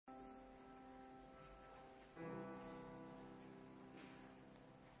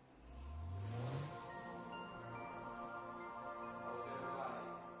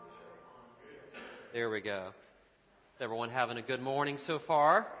There we go. Is everyone having a good morning so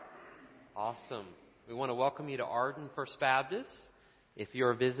far? Awesome. We want to welcome you to Arden First Baptist. If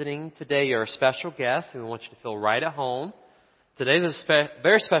you're visiting today, you're a special guest, and we want you to feel right at home. Today's a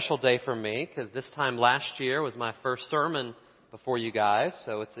very special day for me because this time last year was my first sermon before you guys,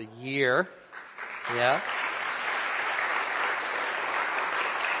 so it's a year. Yeah.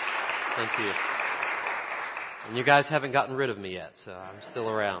 Thank you. And you guys haven't gotten rid of me yet, so I'm still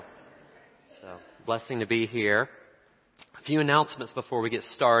around. So, blessing to be here. A few announcements before we get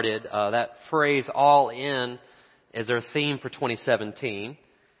started. That phrase, all in, is our theme for 2017.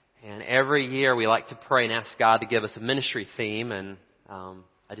 And every year we like to pray and ask God to give us a ministry theme. And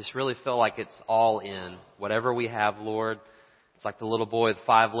I just really feel like it's all in. Whatever we have, Lord, it's like the little boy with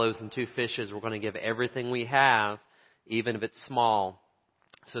 5 loaves and 2 fishes. We're going to give everything we have, even if it's small,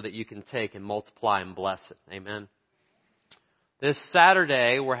 so that you can take and multiply and bless it. Amen. This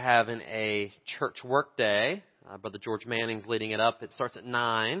Saturday, we're having a church work day. Brother George Manning's leading it up. It starts at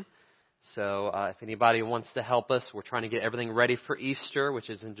 9. So if anybody wants to help us, we're trying to get everything ready for Easter, which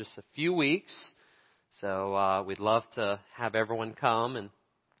is in just a few weeks. So we'd love to have everyone come, and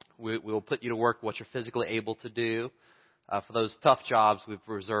we'll put you to work what you're physically able to do. For those tough jobs, we've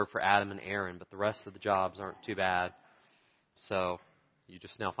reserved for Adam and Aaron, but the rest of the jobs aren't too bad. So you're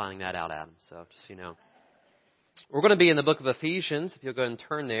just now finding that out, Adam. So just so you know. We're going to be in the book of Ephesians, if you'll go ahead and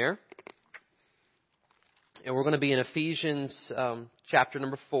turn there. And we're going to be in Ephesians chapter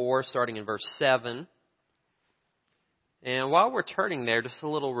number 4, starting in verse 7. And while we're turning there, just a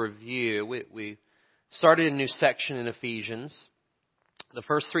little review. We started a new section in Ephesians. The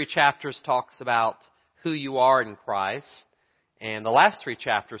first 3 chapters talks about who you are in Christ. And the last 3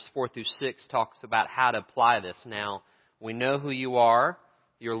 chapters, 4 through 6, talks about how to apply this. Now, we know who you are.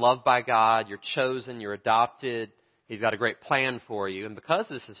 You're loved by God. You're chosen. You're adopted. He's got a great plan for you. And because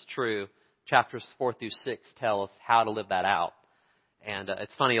this is true, chapters 4 through 6 tell us how to live that out. And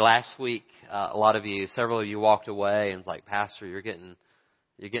it's funny, last week, several of you walked away and was like, Pastor, you're getting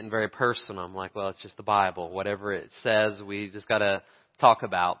very personal. I'm like, well, it's just the Bible. Whatever it says, we just got to talk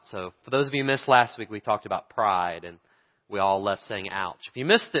about. So for those of you who missed last week, we talked about pride, and we all left saying, ouch. If you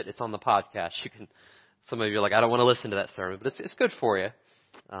missed it, it's on the podcast. Some of you are like, I don't want to listen to that sermon, but it's good for you.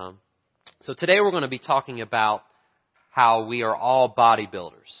 So today we're going to be talking about how we are all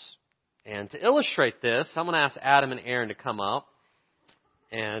bodybuilders. And to illustrate this, I'm going to ask Adam and Aaron to come up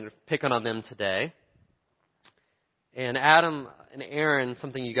and pick on them today. And Adam and Aaron,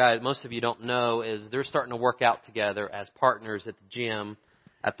 something most of you don't know, is they're starting to work out together as partners at the gym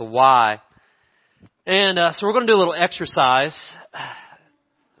at the Y. And so we're going to do a little exercise.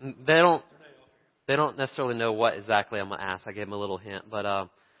 They don't necessarily know what exactly I'm going to ask. I gave them a little hint, but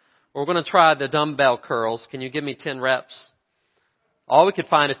we're going to try the dumbbell curls. Can you give me 10 reps? All we could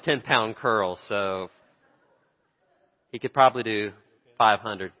find is 10-pound curls, so he could probably do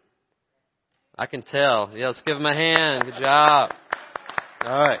 500. I can tell. Yeah, let's give him a hand. Good job.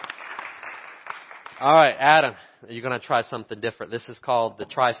 All right, Adam, you're going to try something different. This is called the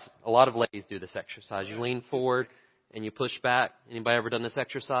tricep. A lot of ladies do this exercise. You lean forward and you push back. Anybody ever done this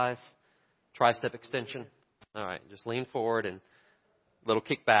exercise? Tricep extension. All right, just lean forward and little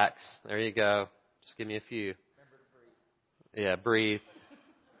kickbacks. There you go. Just give me a few. Yeah, breathe.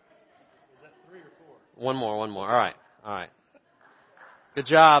 Is that 3 or 4? One more. All right. Good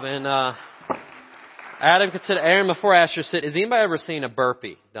job. And Adam, Aaron, before I ask you to sit, has anybody ever seen a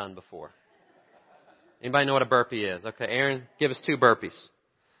burpee done before? Anybody know what a burpee is? Okay, Aaron, give us 2 burpees.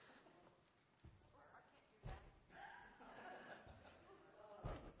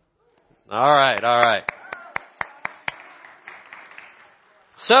 All right.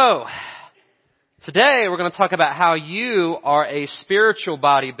 So, today we're going to talk about how you are a spiritual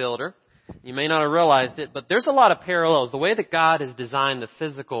bodybuilder. You may not have realized it, but there's a lot of parallels. The way that God has designed the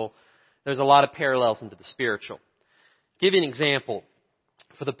physical, there's a lot of parallels into the spiritual. I'll give you an example.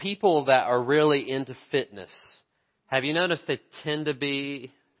 For the people that are really into fitness, have you noticed they tend to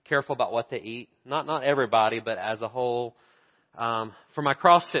be careful about what they eat? Not everybody, but as a whole. For my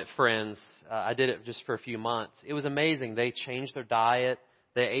CrossFit friends, I did it just for a few months. It was amazing. They changed their diet.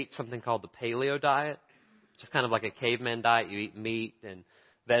 They ate something called the paleo diet, which is kind of like a caveman diet. You eat meat and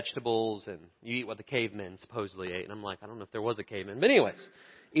vegetables, and you eat what the cavemen supposedly ate. And I'm like, I don't know if there was a caveman. But anyways,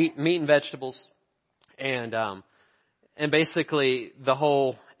 eat meat and vegetables. And basically the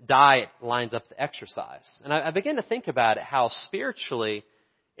whole diet lines up to exercise. And I began to think about it, how spiritually,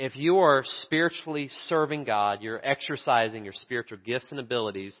 if you are spiritually serving God, you're exercising your spiritual gifts and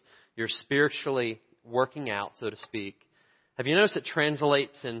abilities, you're spiritually working out, so to speak. Have you noticed it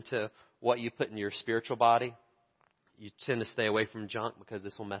translates into what you put in your spiritual body? You tend to stay away from junk because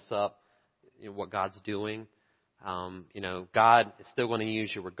this will mess up what God's doing. God is still going to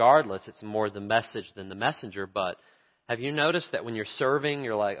use you regardless. It's more the message than the messenger. But have you noticed that when you're serving,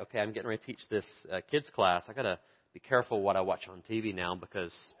 you're like, okay, I'm getting ready to teach this kids class. I got to be careful what I watch on TV now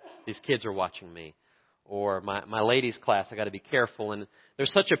because these kids are watching me. Or my ladies class, I got to be careful. And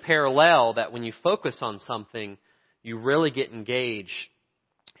there's such a parallel that when you focus on something, you really get engaged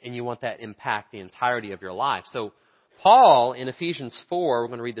and you want that to impact the entirety of your life. So Paul, in Ephesians 4, we're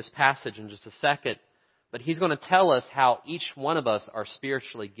going to read this passage in just a second, but he's going to tell us how each one of us are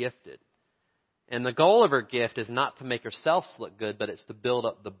spiritually gifted. And the goal of our gift is not to make ourselves look good, but it's to build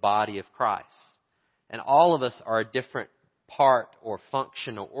up the body of Christ. And all of us are a different part or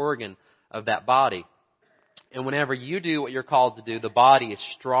function or organ of that body. And whenever you do what you're called to do, the body is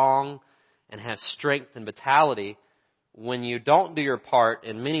strong and has strength and vitality. When you don't do your part,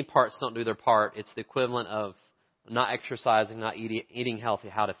 and many parts don't do their part, it's the equivalent of not exercising, not eating healthy,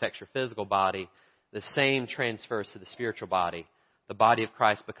 how it affects your physical body. The same transfers to the spiritual body. The body of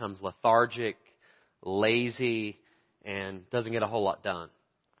Christ becomes lethargic, lazy, and doesn't get a whole lot done.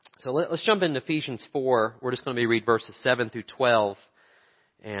 So let's jump into Ephesians 4. We're just going to be read verses 7 through 12.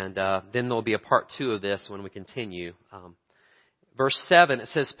 And then there'll be a part 2 of this when we continue. Verse 7, it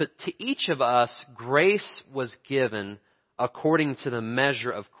says, "But to each of us grace was given according to the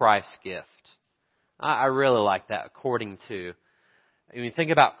measure of Christ's gift." I really like that, according to. I mean,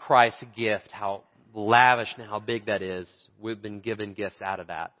 think about Christ's gift, how lavish and how big that is. We've been given gifts out of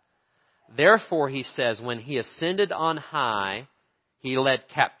that. "Therefore," he says, "when he ascended on high, he led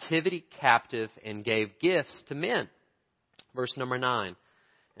captivity captive and gave gifts to men." Verse number 9,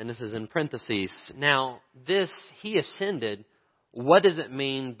 and this is in parentheses. "Now, this, he ascended, what does it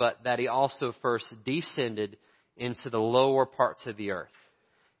mean but that he also first descended into the lower parts of the earth?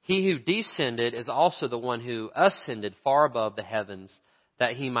 He who descended is also the one who ascended far above the heavens,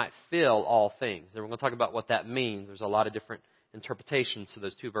 that he might fill all things." And we're going to talk about what that means. There's a lot of different interpretations to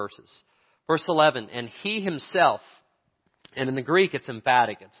those two verses. Verse 11, "And he himself," and in the Greek it's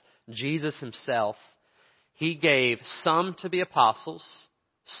emphatic, it's Jesus himself, "he gave some to be apostles,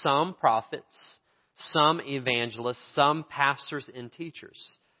 some prophets, some evangelists, some pastors and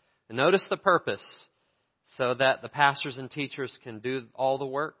teachers." And notice the purpose, so that the pastors and teachers can do all the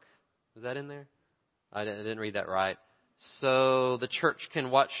work. Is that in there? I didn't read that right. So the church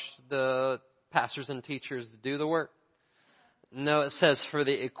can watch the pastors and teachers do the work? No, it says for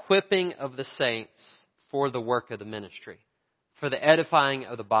the equipping of the saints for the work of the ministry, for the edifying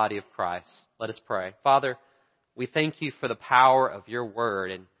of the body of Christ. Let us pray. Father, we thank you for the power of your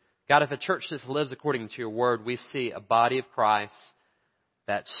word. And God, if a church just lives according to your word, we see a body of Christ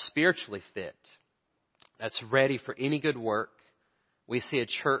that's spiritually fit, that's ready for any good work. We see a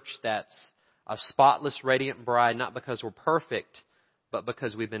church that's a spotless, radiant bride, not because we're perfect, but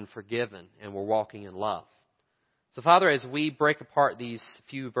because we've been forgiven and we're walking in love. So, Father, as we break apart these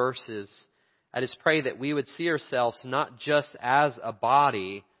few verses, I just pray that we would see ourselves not just as a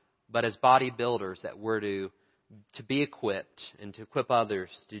body, but as body builders, that we're to be equipped and to equip others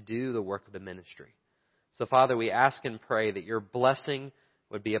to do the work of the ministry. So, Father, we ask and pray that your blessing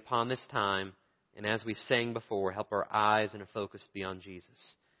would be upon this time. And as we sang before, help our eyes and our focus be on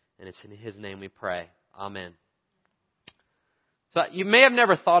Jesus. And it's in his name we pray. Amen. So you may have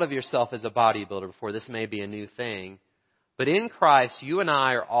never thought of yourself as a bodybuilder before. This may be a new thing. But in Christ, you and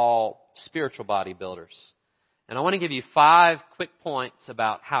I are all spiritual bodybuilders. And I want to give you 5 quick points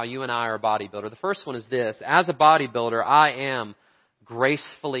about how you and I are a bodybuilder. The first one is this. As a bodybuilder, I am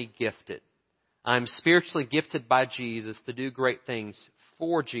gracefully gifted. I'm spiritually gifted by Jesus to do great things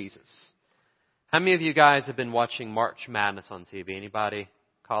for Jesus. How many of you guys have been watching March Madness on TV? Anybody?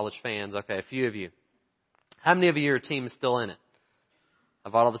 College fans? Okay, a few of you. How many of your team is still in it?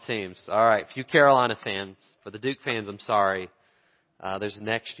 Of all the teams. All right, a few Carolina fans. For the Duke fans, I'm sorry. There's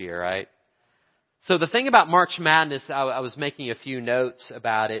next year, right? So the thing about March Madness, I was making a few notes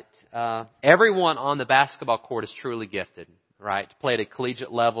about it. Everyone on the basketball court is truly gifted, right? To play at a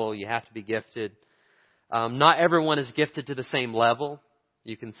collegiate level, you have to be gifted. Not everyone is gifted to the same level.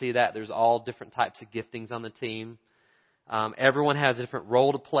 You can see that. There's all different types of giftings on the team. Everyone has a different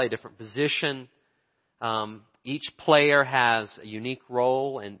role to play, different position. Each player has a unique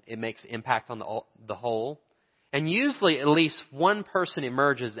role, and it makes impact on the whole. And usually at least one person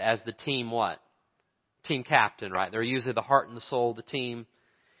emerges as the team what? Team captain, right? They're usually the heart and the soul of the team.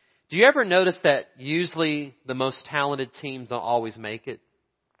 Do you ever notice that usually the most talented teams don't always make it?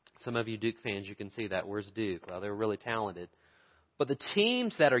 Some of you Duke fans, you can see that. Where's Duke? Well, they're really talented. But the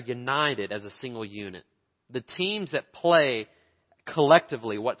teams that are united as a single unit, the teams that play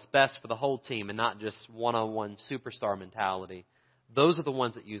collectively what's best for the whole team and not just one-on-one superstar mentality, those are the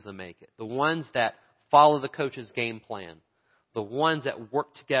ones that usually make it. The ones that follow the coach's game plan. The ones that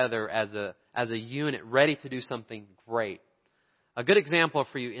work together as a unit, ready to do something great. A good example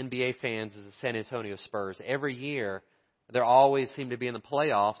for you NBA fans is the San Antonio Spurs. Every year, they always seem to be in the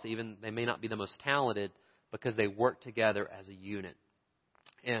playoffs, even they may not be the most talented, because they work together as a unit.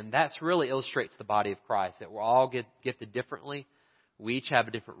 And that's really illustrates the body of Christ, that we're all gifted differently. We each have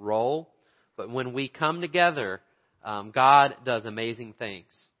a different role. But when we come together, God does amazing things.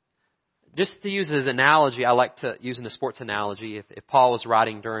 Just to use as an analogy, I like to use in a sports analogy. If Paul was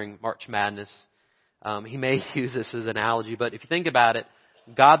writing during March Madness, he may use this as an analogy. But if you think about it,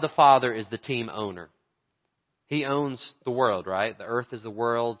 God the Father is the team owner. He owns the world, right? The earth is the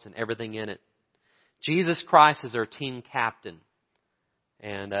world's and everything in it. Jesus Christ is our team captain.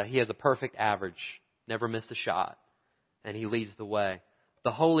 And He has a perfect average, never missed a shot. And He leads the way.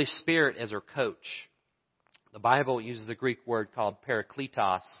 The Holy Spirit is our coach. The Bible uses the Greek word called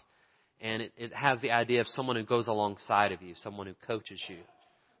parakletos. And it has the idea of someone who goes alongside of you, someone who coaches you.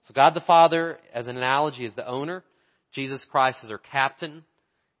 So God the Father, as an analogy, is the owner. Jesus Christ is our captain.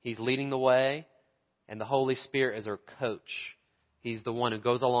 He's leading the way. And the Holy Spirit is our coach. He's the one who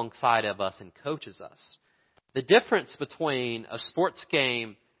goes alongside of us and coaches us. The difference between a sports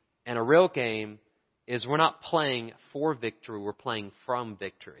game and a real game is we're not playing for victory, we're playing from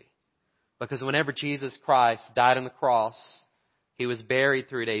victory. Because whenever Jesus Christ died on the cross, He was buried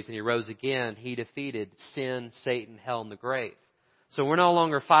 3 days and He rose again. He defeated sin, Satan, hell, and the grave. So we're no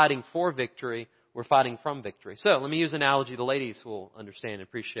longer fighting for victory. We're fighting from victory. So let me use an analogy the ladies will understand and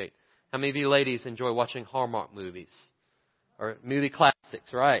appreciate. How many of you ladies enjoy watching Hallmark movies? Or movie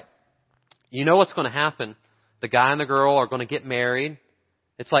classics, right? You know what's going to happen. The guy and the girl are going to get married.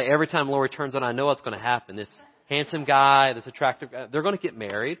 It's like every time Lori turns on, I know what's going to happen. This handsome guy, this attractive guy, they're going to get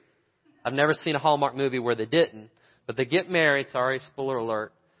married. I've never seen a Hallmark movie where they didn't. But they get married. Sorry, spoiler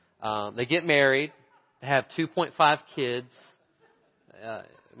alert. They get married. They have 2.5 kids,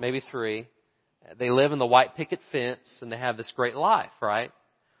 maybe 3. They live in the white picket fence, and they have this great life, right?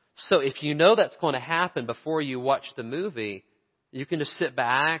 So if you know that's going to happen before you watch the movie, you can just sit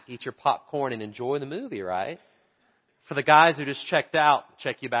back, eat your popcorn, and enjoy the movie, right? For the guys who just checked out,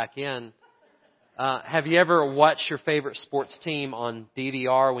 check you back in. Have you ever watched your favorite sports team on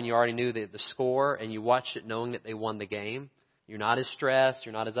DVR when you already knew the score and you watched it knowing that they won the game? You're not as stressed,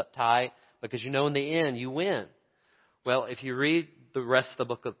 you're not as uptight, because you know in the end you win. Well, if you read the rest of the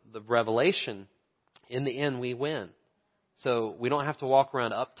book of the Revelation, in the end we win. So we don't have to walk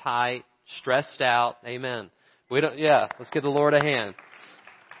around uptight, stressed out. Amen. Let's give the Lord a hand.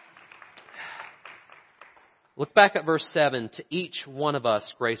 Look back at verse 7. To each one of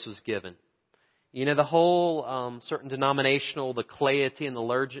us grace was given. You know, the whole certain denominational, the clarity and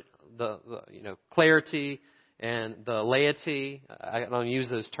clarity and the laity. I don't use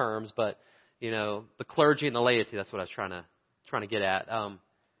those terms, but the clergy and the laity. That's what I was trying to get at.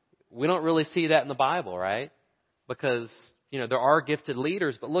 We don't really see that in the Bible, right? Because there are gifted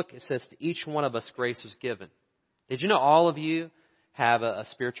leaders, but look, it says to each one of us grace was given. Did you know all of you have a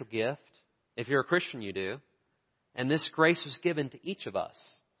spiritual gift? If you're a Christian, you do. And this grace was given to each of us.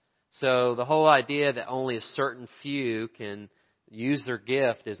 So the whole idea that only a certain few can use their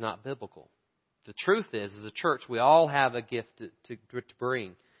gift is not biblical. The truth is, as a church, we all have a gift to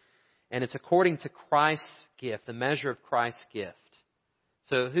bring. And it's according to Christ's gift, the measure of Christ's gift.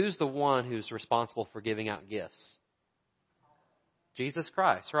 So who's the one who's responsible for giving out gifts? Jesus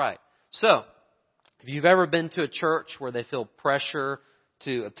Christ, right. So, if you've ever been to a church where they feel pressure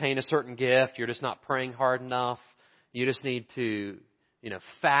to obtain a certain gift, you're just not praying hard enough, you just need to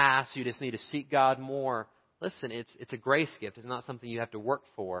fast, you just need to seek God more. Listen, it's a grace gift. It's not something you have to work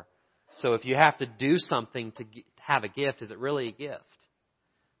for. So if you have to do something to have a gift, is it really a gift?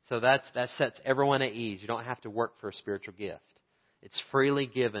 So that sets everyone at ease. You don't have to work for a spiritual gift. It's freely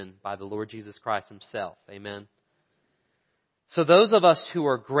given by the Lord Jesus Christ Himself. Amen. So those of us who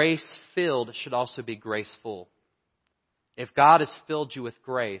are grace-filled should also be graceful. If God has filled you with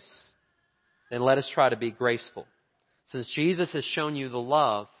grace, then let us try to be graceful. Since Jesus has shown you the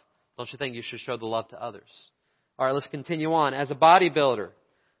love, don't you think you should show the love to others? All right, let's continue on. As a bodybuilder,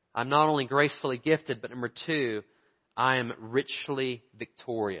 I'm not only gracefully gifted, but number 2, I am richly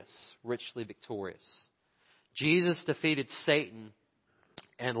victorious. Richly victorious. Jesus defeated Satan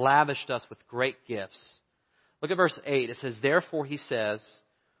and lavished us with great gifts. Look at verse 8. It says, therefore, He says,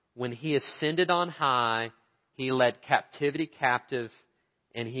 when He ascended on high, He led captivity captive,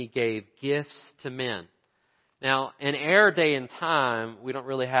 and He gave gifts to men. Now, in our day and time, we don't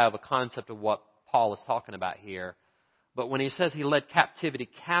really have a concept of what Paul is talking about here. But when he says He led captivity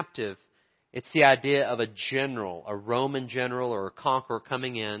captive, It's the idea of a general, a Roman general or a conqueror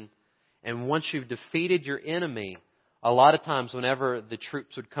coming in. And once you've defeated your enemy, a lot of times whenever the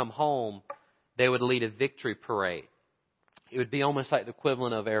troops would come home, they would lead a victory parade. It would be almost like the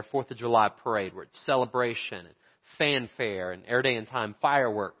equivalent of our 4th of July parade, where it's celebration and fanfare and air day and time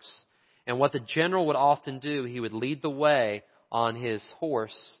fireworks. And what the general would often do, he would lead the way on his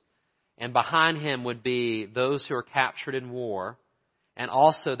horse, and behind him would be those who are captured in war, and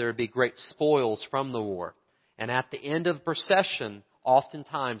also there would be great spoils from the war. And at the end of the procession,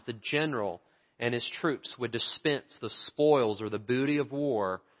 oftentimes the general and his troops would dispense the spoils or the booty of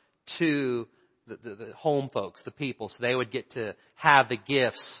war to the home folks, the people, so they would get to have the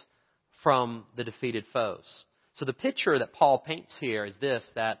gifts from the defeated foes. So the picture that Paul paints here is this,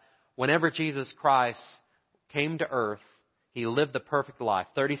 that whenever Jesus Christ came to earth, He lived the perfect life.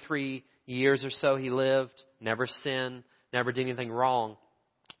 33 years or so He lived, never sinned, never did anything wrong.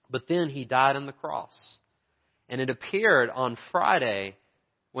 But then He died on the cross. And it appeared on Friday,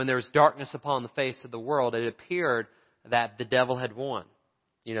 when there was darkness upon the face of the world, it appeared that the devil had won.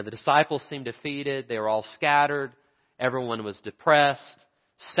 You know, the disciples seemed defeated. They were all scattered. Everyone was depressed.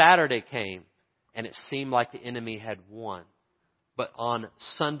 Saturday came, and it seemed like the enemy had won. But on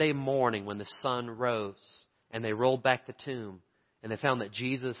Sunday morning, when the sun rose, and they rolled back the tomb, and they found that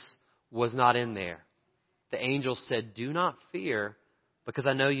Jesus was not in there, the angel said, "Do not fear, because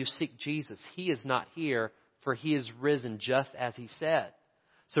I know you seek Jesus. He is not here, for He is risen just as He said."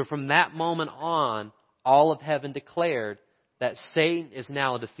 So from that moment on, all of heaven declared that Satan is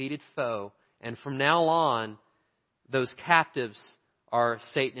now a defeated foe. And from now on, those captives are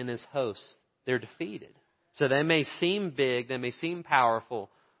Satan and his hosts. They're defeated. So they may seem big, they may seem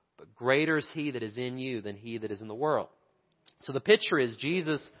powerful, but greater is He that is in you than he that is in the world. So the picture is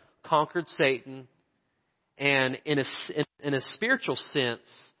Jesus conquered Satan. And in a spiritual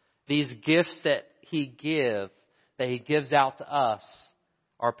sense, these gifts that He gives out to us,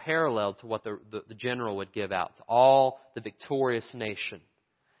 are parallel to what the general would give out to all the victorious nation.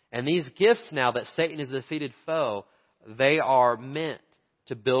 And these gifts now that Satan is a defeated foe, they are meant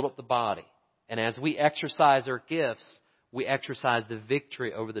to build up the body. And as we exercise our gifts, we exercise the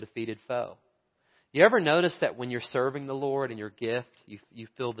victory over the defeated foe. You ever notice that when you're serving the Lord and your gift, you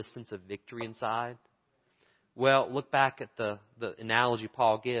feel the sense of victory inside? Well, look back at the analogy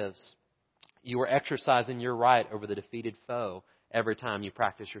Paul gives. You are exercising your right over the defeated foe every time you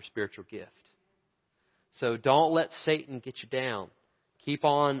practice your spiritual gift. So don't let Satan get you down. Keep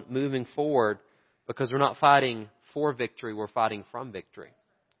on moving forward, because we're not fighting for victory, we're fighting from victory.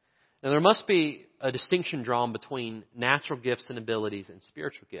 Now, there must be a distinction drawn between natural gifts and abilities and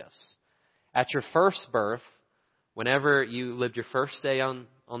spiritual gifts. At your first birth, whenever you lived your first day on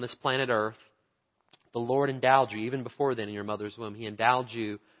this planet Earth, the Lord endowed you, even before then in your mother's womb, He endowed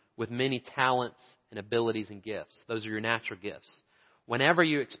you with many talents and abilities and gifts. Those are your natural gifts. Whenever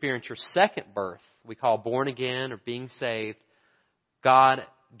you experience your second birth, we call born again or being saved, God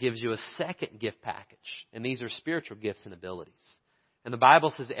gives you a second gift package. And these are spiritual gifts and abilities. And the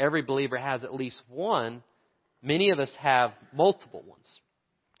Bible says every believer has at least one. Many of us have multiple ones.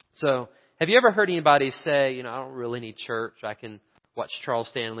 So, have you ever heard anybody say, I don't really need church. I can watch Charles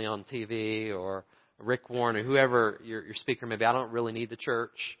Stanley on TV or Rick Warren or whoever your speaker may be. I don't really need the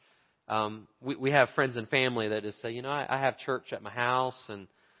church. We have friends and family that just say, I have church at my house.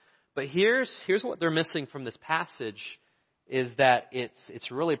 But here's what they're missing from this passage is that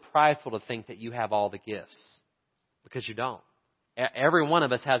it's really prideful to think that you have all the gifts, because you don't. Every one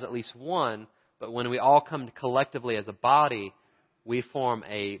of us has at least one, but when we all come collectively as a body, we form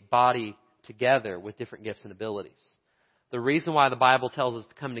a body together with different gifts and abilities. The reason why the Bible tells us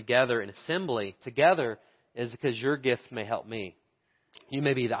to come together in assembly together is because your gift may help me. You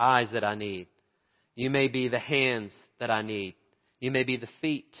may be the eyes that I need. You may be the hands that I need. You may be the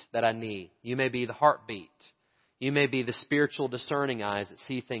feet that I need. You may be the heartbeat. You may be the spiritual discerning eyes that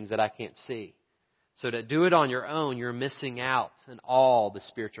see things that I can't see. So to do it on your own, you're missing out in all the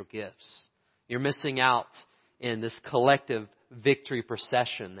spiritual gifts. You're missing out in this collective victory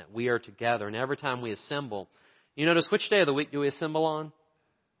procession that we are together. And every time we assemble, you notice which day of the week do we assemble on?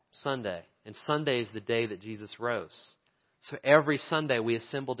 Sunday. And Sunday is the day that Jesus rose. So every Sunday we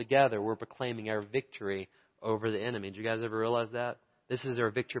assemble together, we're proclaiming our victory over the enemy. Did you guys ever realize that? This is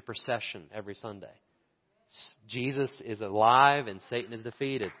our victory procession every Sunday. Jesus is alive and Satan is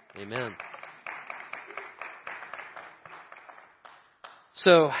defeated. Amen.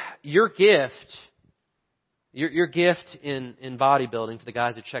 So your gift in bodybuilding, for the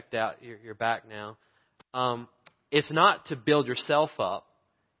guys who checked out your back now, it's not to build yourself up.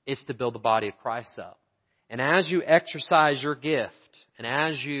 It's to build the body of Christ up. And as you exercise your gift, and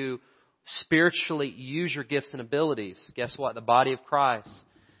as you spiritually use your gifts and abilities, guess what? The body of Christ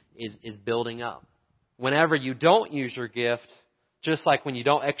is building up. Whenever you don't use your gift, just like when you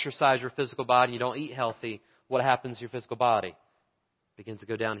don't exercise your physical body, you don't eat healthy, what happens to your physical body? It begins to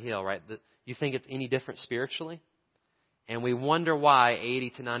go downhill, right? You think it's any different spiritually? And we wonder why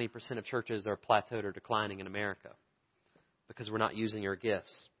 80 to 90% of churches are plateaued or declining in America. Because we're not using our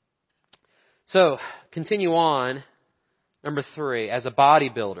gifts. So, continue on. Number 3, as a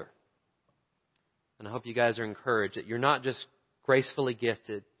bodybuilder. And I hope you guys are encouraged that you're not just gracefully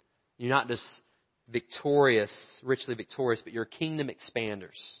gifted. You're not just victorious, richly victorious, but you're kingdom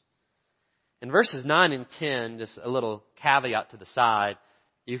expanders. In verses 9 and 10, just a little caveat to the side,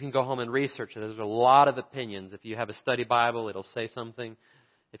 you can go home and research it. There's a lot of opinions. If you have a study Bible, it'll say something.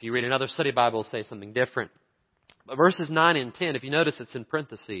 If you read another study Bible, it'll say something different. But verses 9 and 10, if you notice, it's in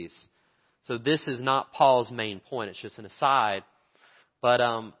parentheses. So this is not Paul's main point. It's just an aside. But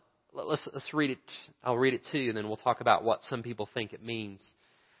let's read it. I'll read it to you, and then we'll talk about what some people think it means.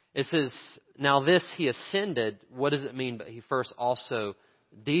 It says, now this he ascended. What does it mean? But he first also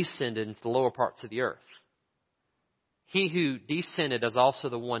descended into the lower parts of the earth. He who descended is also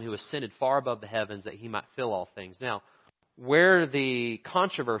the one who ascended far above the heavens that he might fill all things. Now, where the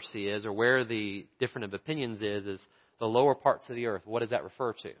controversy is, or where the different of opinions is the lower parts of the earth. What does that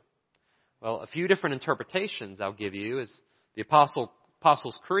refer to? Well, a few different interpretations I'll give you is the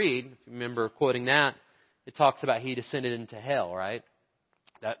Apostles' Creed. If you remember quoting that, it talks about he descended into hell, right?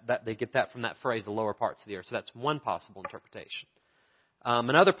 That they get that from that phrase, the lower parts of the earth. So that's one possible interpretation.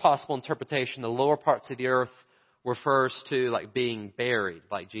 Another possible interpretation, the lower parts of the earth refers to like being buried,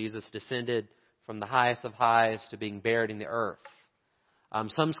 like Jesus descended from the highest of highs to being buried in the earth.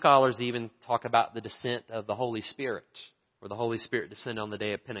 Some scholars even talk about the descent of the Holy Spirit, or the Holy Spirit descended on the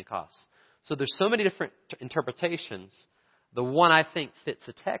day of Pentecost. So there's so many different interpretations. The one I think fits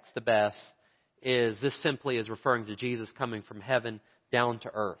the text the best is this simply is referring to Jesus coming from heaven down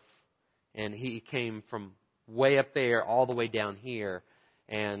to earth. And he came from way up there all the way down here.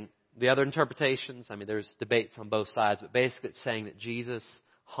 And the other interpretations, I mean, there's debates on both sides, but basically it's saying that Jesus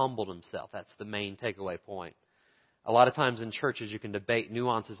humbled himself. That's the main takeaway point. A lot of times in churches you can debate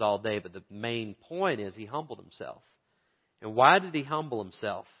nuances all day, but the main point is he humbled himself. And why did he humble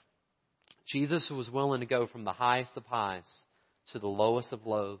himself? Jesus was willing to go from the highest of highs to the lowest of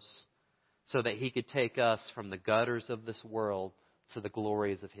lows so that he could take us from the gutters of this world to the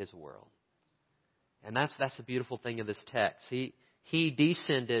glories of his world. And that's the beautiful thing of this text. He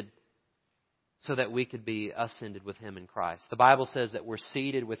descended so that we could be ascended with him in Christ. The Bible says that we're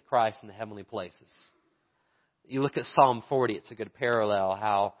seated with Christ in the heavenly places. You look at Psalm 40, it's a good parallel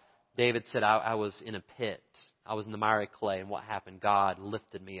how David said, I was in a pit. I was in the miry clay, and what happened? God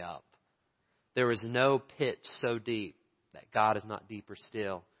lifted me up. There is no pit so deep that God is not deeper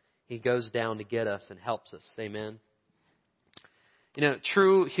still. He goes down to get us and helps us. Amen. You know,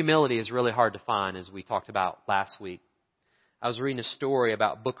 true humility is really hard to find, as we talked about last week. I was reading a story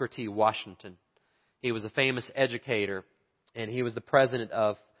about Booker T. Washington. He was a famous educator, and he was the president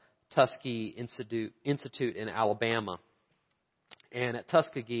of Tuskegee Institute in Alabama. And at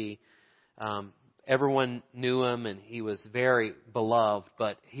Tuskegee, everyone knew him, and he was very beloved,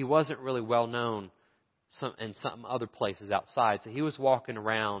 but he wasn't really well known in some other places outside. So he was walking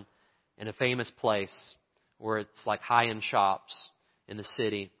around in a famous place where it's like high-end shops in the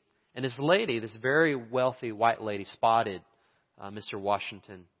city. And this lady, this very wealthy white lady, spotted Mr.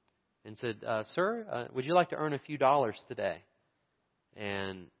 Washington and said, Sir, would you like to earn a few dollars today?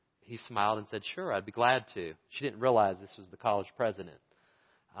 And he smiled and said, sure, I'd be glad to. She didn't realize this was the college president.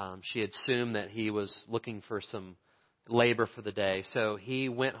 She had assumed that he was looking for some labor for the day. So he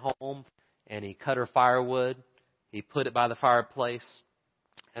went home and he cut her firewood. He put it by the fireplace.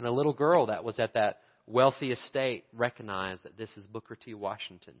 And a little girl that was at that wealthy estate recognized that this is Booker T.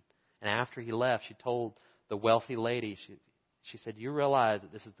 Washington. And after he left, she told the wealthy lady, she said, you realize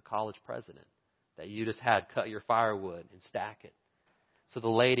that this is the college president, that you just had cut your firewood and stack it. So the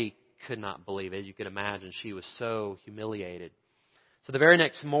lady could not believe it. You could imagine she was so humiliated. So the very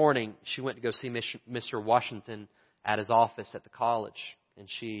next morning, she went to go see Mr. Washington at his office at the college. And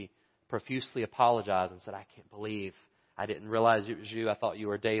she profusely apologized and said, I can't believe I didn't realize it was you. I thought you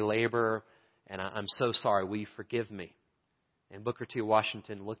were a day laborer. And I'm so sorry. Will you forgive me? And Booker T.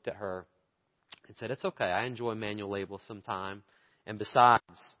 Washington looked at her and said, it's okay. I enjoy manual labor sometime. And besides,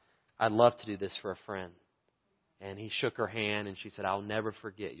 I'd love to do this for a friend. And he shook her hand and she said, I'll never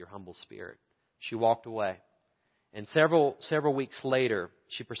forget your humble spirit. She walked away. And several weeks later,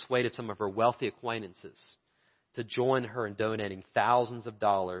 she persuaded some of her wealthy acquaintances to join her in donating thousands of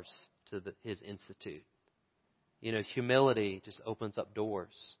dollars to his institute. Humility just opens up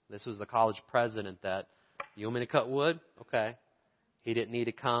doors. This was the college president that, you want me to cut wood? Okay. He didn't need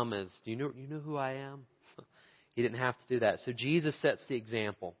to come as, you know who I am? He didn't have to do that. So Jesus sets the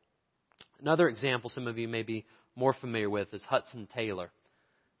example. Another example some of you may be more familiar with is Hudson Taylor.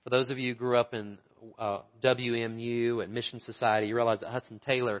 For those of you who grew up in WMU and Mission Society, you realize that Hudson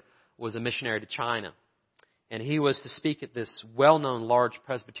Taylor was a missionary to China. And he was to speak at this well-known large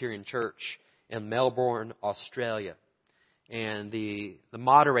Presbyterian church in Melbourne, Australia. And the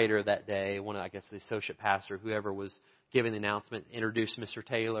moderator that day, the associate pastor, whoever was giving the announcement, introduced Mr.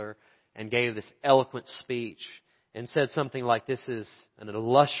 Taylor and gave this eloquent speech and said something like, this is an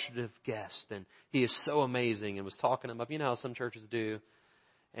illustrative guest, and he is so amazing, and was talking about, how some churches do.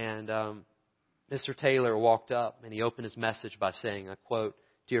 And Mr. Taylor walked up, and he opened his message by saying, I quote,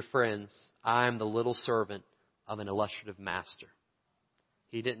 "Dear friends, I am the little servant of an illustrative master."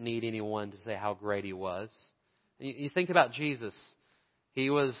 He didn't need anyone to say how great he was. And you think about Jesus. He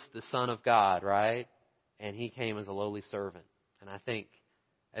was the Son of God, right? And he came as a lowly servant. And I think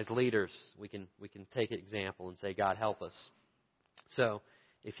as leaders, we can take an example and say, God, help us. So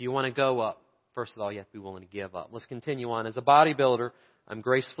if you want to go up, first of all, you have to be willing to give up. Let's continue on. As a bodybuilder, I'm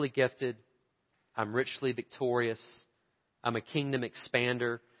gracefully gifted. I'm richly victorious. I'm a kingdom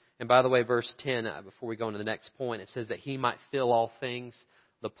expander. And by the way, verse 10, before we go into the next point, it says that he might fill all things.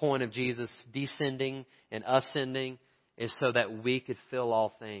 The point of Jesus descending and ascending is so that we could fill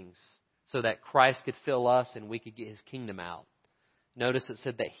all things. So that Christ could fill us and we could get his kingdom out. Notice it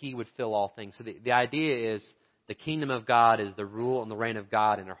said that he would fill all things. So the idea is the kingdom of God is the rule and the reign of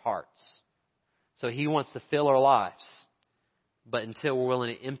God in our hearts. So he wants to fill our lives. But until we're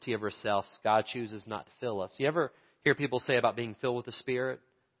willing to empty of ourselves, God chooses not to fill us. You ever hear people say about being filled with the Spirit?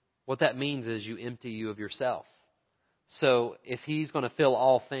 What that means is you empty you of yourself. So if he's going to fill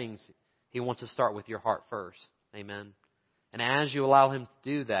all things, he wants to start with your heart first. Amen. And as you allow him to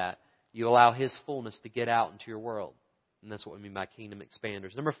do that, you allow his fullness to get out into your world. And that's what we mean by kingdom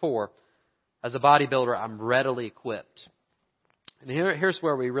expanders. Number 4, as a bodybuilder, I'm readily equipped. And here's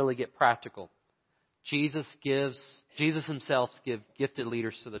where we really get practical. Jesus himself gives gifted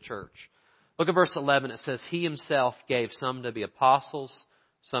leaders to the church. Look at verse 11. It says, he himself gave some to be apostles,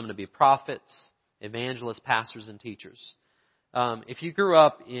 some to be prophets, evangelists, pastors, and teachers. If you grew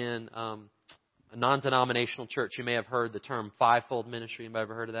up in a non-denominational church, you may have heard the term fivefold ministry. Anybody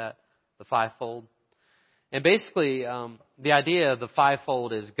ever heard of that? The fivefold? And basically, the idea of the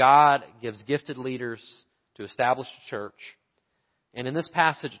fivefold is God gives gifted leaders to establish a church. And in this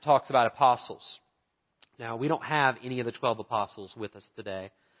passage, it talks about apostles. Now, we don't have any of the 12 apostles with us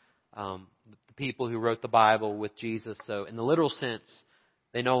today. The people who wrote the Bible with Jesus. So in the literal sense,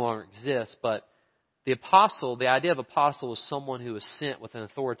 they no longer exist. But the idea of apostle is someone who is sent with an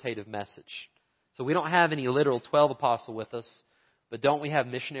authoritative message. So we don't have any literal 12 apostles with us. But don't we have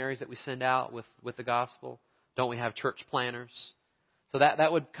missionaries that we send out with the gospel? Don't we have church planners? So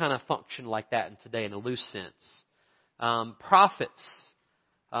that would kind of function like that today in a loose sense. Prophets.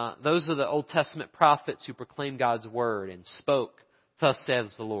 Those are the Old Testament prophets who proclaimed God's word and spoke, thus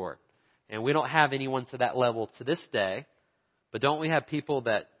says the Lord. And we don't have anyone to that level to this day. But don't we have people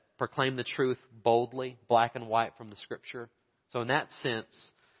that proclaim the truth boldly, black and white from the Scripture? So in that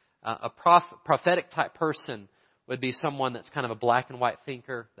sense, a prophetic type person would be someone that's kind of a black and white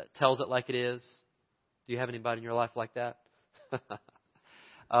thinker that tells it like it is. Do you have anybody in your life like that?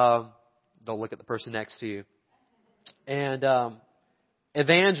 Don't look at the person next to you. And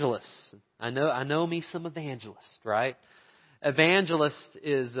evangelists. I know me some evangelists, right? Evangelist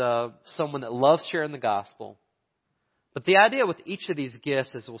is someone that loves sharing the gospel. But the idea with each of these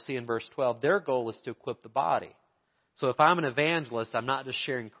gifts, as we'll see in verse 12, their goal is to equip the body. So if I'm an evangelist, I'm not just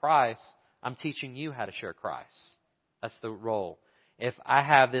sharing Christ, I'm teaching you how to share Christ. That's the role. If I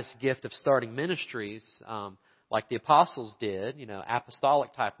have this gift of starting ministries, like the apostles did,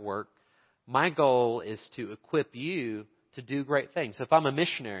 apostolic type work, my goal is to equip you to do great things. So if I'm a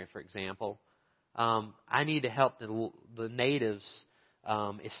missionary, for example, I need to help the natives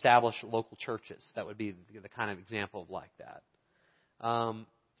establish local churches. That would be the kind of example like that.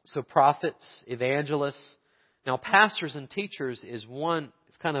 So prophets, evangelists. Now pastors and teachers is one,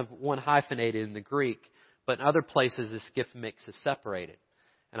 it's kind of one hyphenated in the Greek, but in other places this gift mix is separated.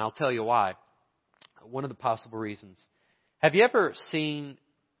 And I'll tell you why. One of the possible reasons. Have you ever seen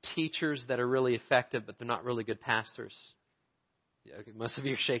teachers that are really effective, but they're not really good pastors? Yeah, okay, most of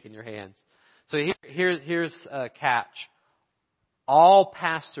you are shaking your hands. So here's a catch. All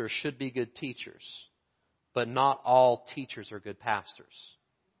pastors should be good teachers, but not all teachers are good pastors.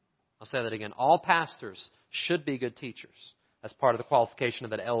 I'll say that again. All pastors should be good teachers. That's part of the qualification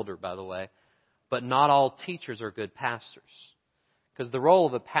of an elder, by the way. but not all teachers are good pastors. Because the role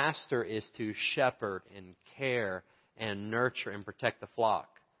of a pastor is to shepherd and care and nurture and protect the flock.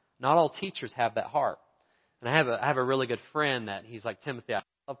 Not all teachers have that heart. And I have a really good friend that he's like, Timothy, I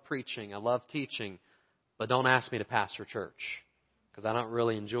love preaching, I love teaching, but don't ask me to pastor church because I don't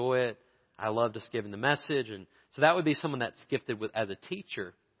really enjoy it. I love just giving the message. And so that would be someone that's gifted as a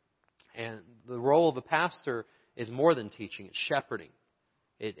teacher. And the role of a pastor is more than teaching. It's shepherding.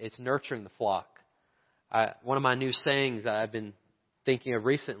 It's nurturing the flock. One of my new sayings I've been thinking of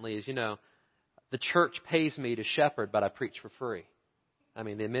recently is, the church pays me to shepherd, but I preach for free. I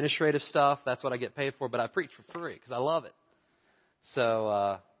mean, the administrative stuff, that's what I get paid for, but I preach for free because I love it.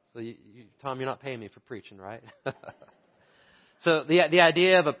 So Tom, you're not paying me for preaching, right? So the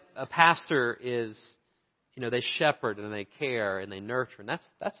idea of a pastor is, they shepherd and they care and they nurture. And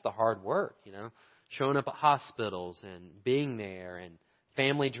that's the hard work, showing up at hospitals and being there and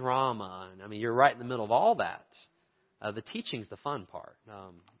family drama. And I mean, you're right in the middle of all that. The teaching's the fun part.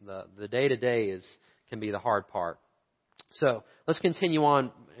 The day-to-day can be the hard part. So let's continue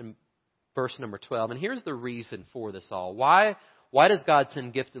on in verse number 12. And here's the reason for this all. Why does God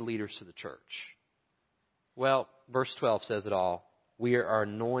send gifted leaders to the church? Well, verse 12 says it all. We are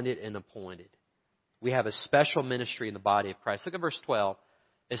anointed and appointed. We have a special ministry in the body of Christ. Look at verse 12.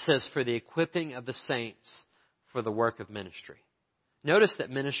 It says, for the equipping of the saints for the work of ministry. Notice that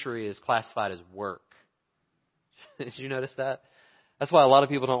ministry is classified as work. Did you notice that? That's why a lot of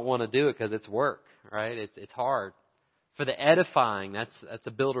people don't want to do it, because it's work, right? It's hard. For the edifying, that's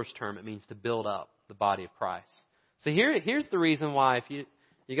a builder's term. It means to build up the body of Christ. So here's the reason why, if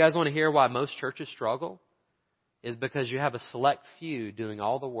you guys want to hear why most churches struggle, is because you have a select few doing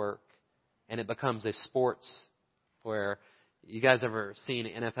all the work, and it becomes a sports where you guys ever seen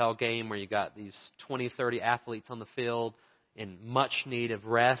an NFL game where you got these 20, 30 athletes on the field in much need of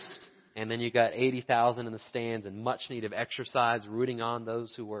rest, and then you got 80,000 in the stands in much need of exercise, rooting on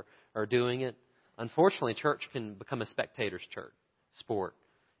those who are doing it. Unfortunately, church can become a spectator's sport.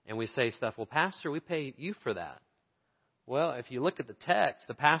 And we say stuff, well, Pastor, we pay you for that. Well, if you look at the text,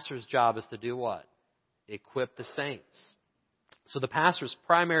 the pastor's job is to do what? Equip the saints. So the pastor's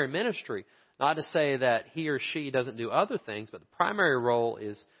primary ministry, not to say that he or she doesn't do other things, but the primary role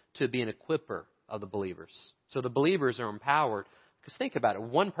is to be an equipper of the believers. So the believers are empowered. Because think about it,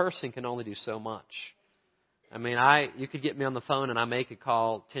 one person can only do so much. I mean, you could get me on the phone and I could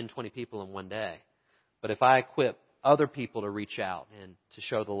call 10, 20 people in one day. But if I equip other people to reach out and to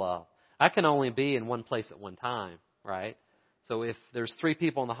show the love, I can only be in one place at one time, right? So if there's 3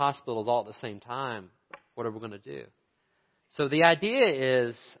 people in the hospitals all at the same time, what are we going to do? So the idea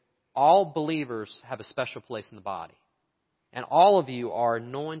is all believers have a special place in the body. And all of you are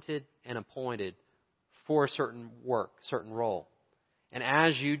anointed and appointed for a certain work, certain role. And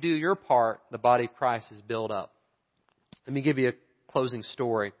as you do your part, the body of Christ is built up. Let me give you a closing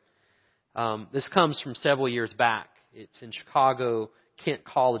story. This comes from several years back. It's in Chicago, Kent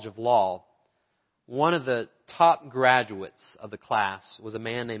College of Law. One of the top graduates of the class was a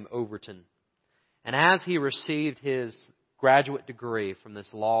man named Overton. And as he received his graduate degree from this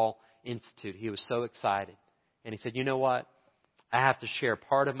law institute, he was so excited. And he said, you know what? I have to share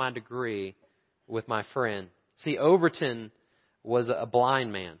part of my degree with my friend. See, Overton was a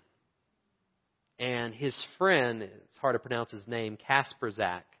blind man. And his friend, it's hard to pronounce his name,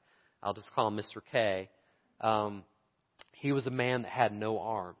 Kasperzak, I'll just call him Mr. K, he was a man that had no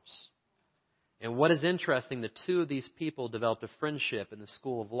arms. And what is interesting, the two of these people developed a friendship in the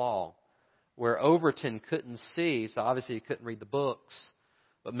School of Law, where Overton couldn't see, so obviously he couldn't read the books,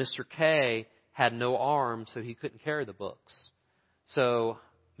 but Mr. K had no arms, so he couldn't carry the books. So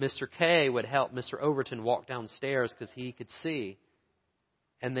Mr. K would help Mr. Overton walk downstairs because he could see.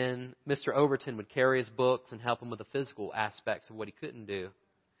 And then Mr. Overton would carry his books and help him with the physical aspects of what he couldn't do.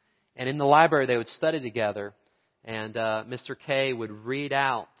 And in the library, they would study together. And Mr. K would read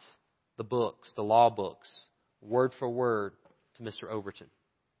out the books, the law books, word for word to Mr. Overton.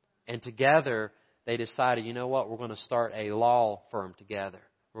 And together, they decided, you know what, we're going to start a law firm together.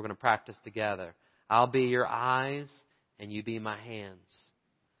 We're going to practice together. I'll be your eyes and you be my hands.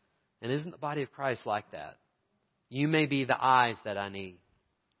 And isn't the body of Christ like that? You may be the eyes that I need.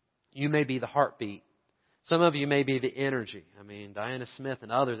 You may be the heartbeat. Some of you may be the energy. I mean, Diana Smith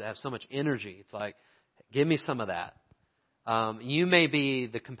and others have so much energy. It's like, give me some of that. You may be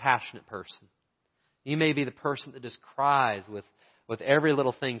the compassionate person. You may be the person that just cries with every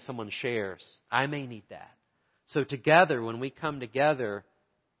little thing someone shares. I may need that. So together, when we come together,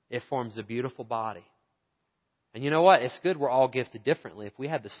 it forms a beautiful body. And you know what? It's good we're all gifted differently. If we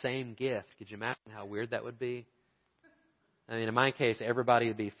had the same gift, could you imagine how weird that would be? I mean, in my case, everybody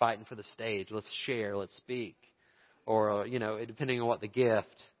would be fighting for the stage. Let's share, let's speak. Or, depending on what the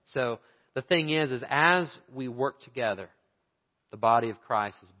gift. So the thing is as we work together, the body of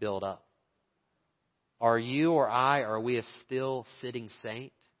Christ is built up. Are you or are we a still sitting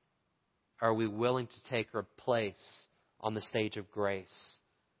saint? Are we willing to take our place on the stage of grace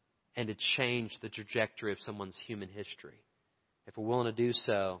and to change the trajectory of someone's human history? If we're willing to do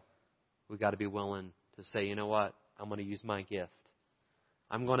so, we've got to be willing to say, you know what? I'm going to use my gift.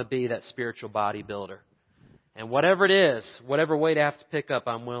 I'm going to be that spiritual bodybuilder. And whatever it is, whatever weight I have to pick up,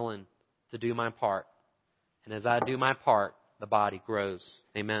 I'm willing to do my part. And as I do my part, the body grows.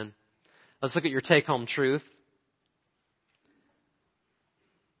 Amen. Let's look at your take-home truth.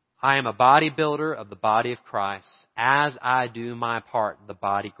 I am a bodybuilder of the body of Christ. As I do my part, the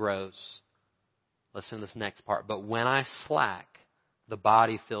body grows. Listen to this next part. But when I slack, the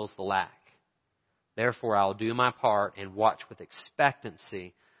body feels the lack. Therefore, I'll do my part and watch with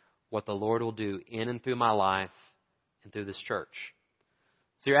expectancy what the Lord will do in and through my life and through this church.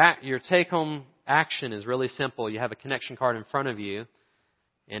 So your take-home action is really simple. You have a connection card in front of you.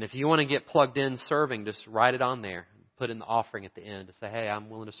 And if you want to get plugged in serving, just write it on there. Put in the offering at the end to say, hey, I'm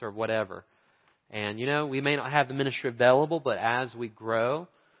willing to serve whatever. And, we may not have the ministry available, but as we grow,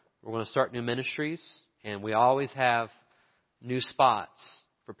 we're going to start new ministries. And we always have new spots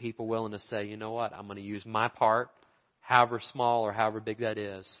for people willing to say, you know what, I'm going to use my part, however small or however big that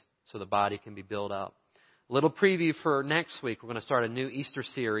is, so the body can be built up. A little preview for next week. We're going to start a new Easter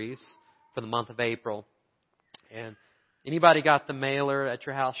series for the month of April. And anybody got the mailer at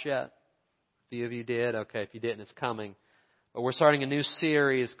your house yet? A few of you did? Okay, if you didn't, it's coming. But we're starting a new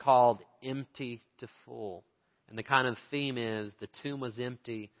series called Empty to Full. And the kind of theme is the tomb was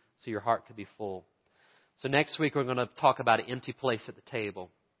empty so your heart could be full. So next week we're going to talk about an empty place at the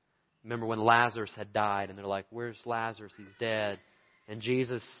table. Remember when Lazarus had died and they're like, where's Lazarus? He's dead. And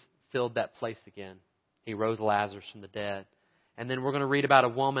Jesus filled that place again. He rose Lazarus from the dead. And then we're going to read about a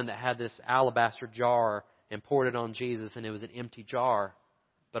woman that had this alabaster jar and poured it on Jesus, and it was an empty jar,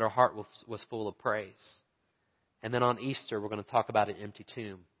 but her heart was full of praise. And then on Easter, we're going to talk about an empty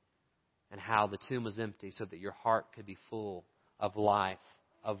tomb and how the tomb was empty so that your heart could be full of life,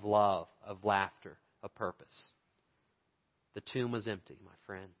 of love, of laughter, of purpose. The tomb was empty, my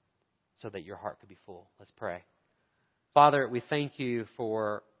friend, so that your heart could be full. Let's pray. Father, we thank you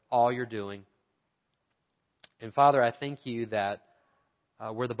for all you're doing. And Father, I thank you that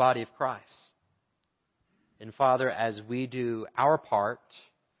we're the body of Christ. And Father, as we do our part,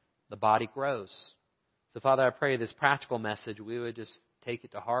 the body grows. So Father, I pray this practical message, we would just take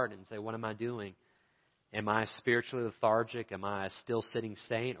it to heart and say, what am I doing? Am I spiritually lethargic? Am I a still sitting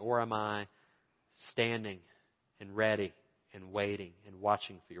saint? Or am I standing and ready and waiting and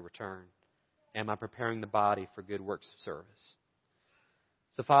watching for your return? Am I preparing the body for good works of service?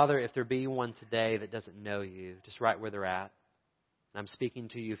 So Father, if there be one today that doesn't know you, just right where they're at, and I'm speaking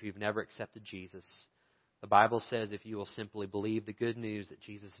to you if you've never accepted Jesus. The Bible says if you will simply believe the good news that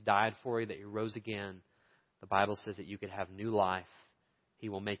Jesus died for you, that He rose again, the Bible says that you could have new life. He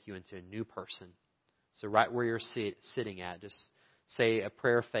will make you into a new person. So right where you're sitting at, just say a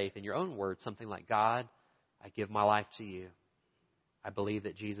prayer of faith in your own words, something like, God, I give my life to you. I believe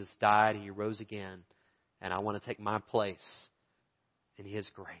that Jesus died, He rose again, and I want to take my place in His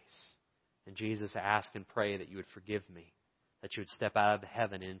grace. And Jesus, I ask and pray that you would forgive me, that you would step out of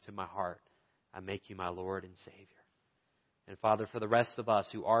heaven into my heart. I make you my Lord and Savior. And Father, for the rest of us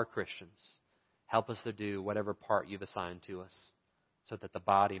who are Christians, help us to do whatever part you've assigned to us so that the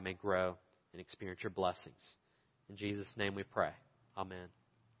body may grow and experience your blessings. In Jesus' name we pray. Amen.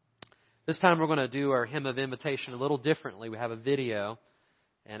 This time we're going to do our hymn of invitation a little differently. We have a video,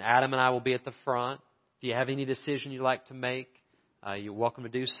 and Adam and I will be at the front. If you have any decision you'd like to make, you're welcome to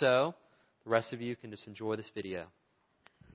do so. The rest of you can just enjoy this video.